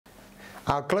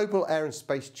Our Global Air and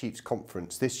Space Chiefs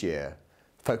Conference this year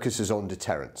focuses on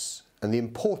deterrence and the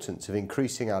importance of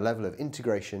increasing our level of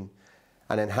integration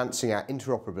and enhancing our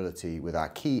interoperability with our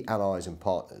key allies and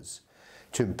partners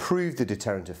to improve the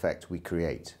deterrent effect we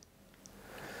create.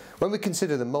 When we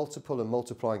consider the multiple and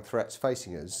multiplying threats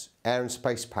facing us, air and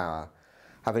space power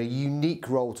have a unique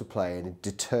role to play in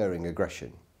deterring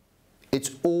aggression.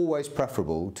 It's always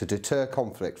preferable to deter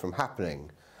conflict from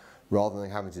happening rather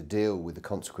than having to deal with the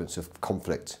consequence of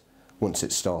conflict once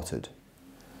it's started.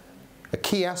 A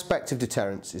key aspect of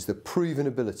deterrence is the proven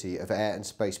ability of air and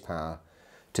space power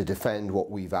to defend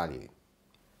what we value.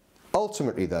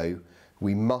 Ultimately though,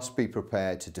 we must be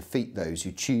prepared to defeat those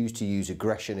who choose to use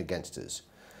aggression against us,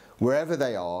 wherever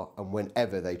they are and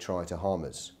whenever they try to harm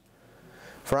us.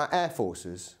 For our air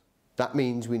forces, that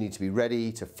means we need to be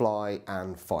ready to fly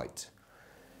and fight.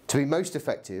 To be most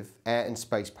effective, air and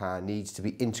space power needs to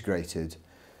be integrated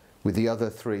with the other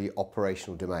three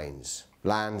operational domains: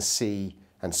 land, sea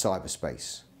and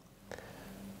cyberspace.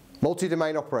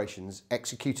 Multi-domain operations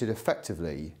executed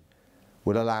effectively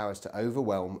will allow us to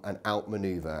overwhelm and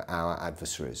outmaneuver our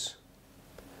adversaries.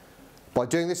 By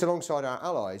doing this alongside our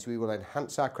allies, we will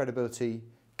enhance our credibility,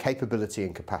 capability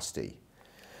and capacity.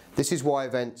 This is why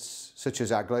events such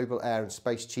as our Global Air and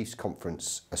Space Chiefs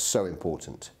Conference are so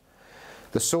important.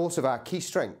 The source of our key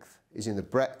strength is in the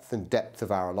breadth and depth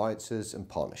of our alliances and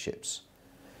partnerships,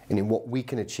 and in what we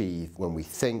can achieve when we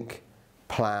think,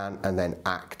 plan and then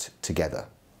act together.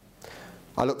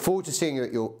 I look forward to seeing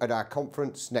you at our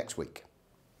conference next week.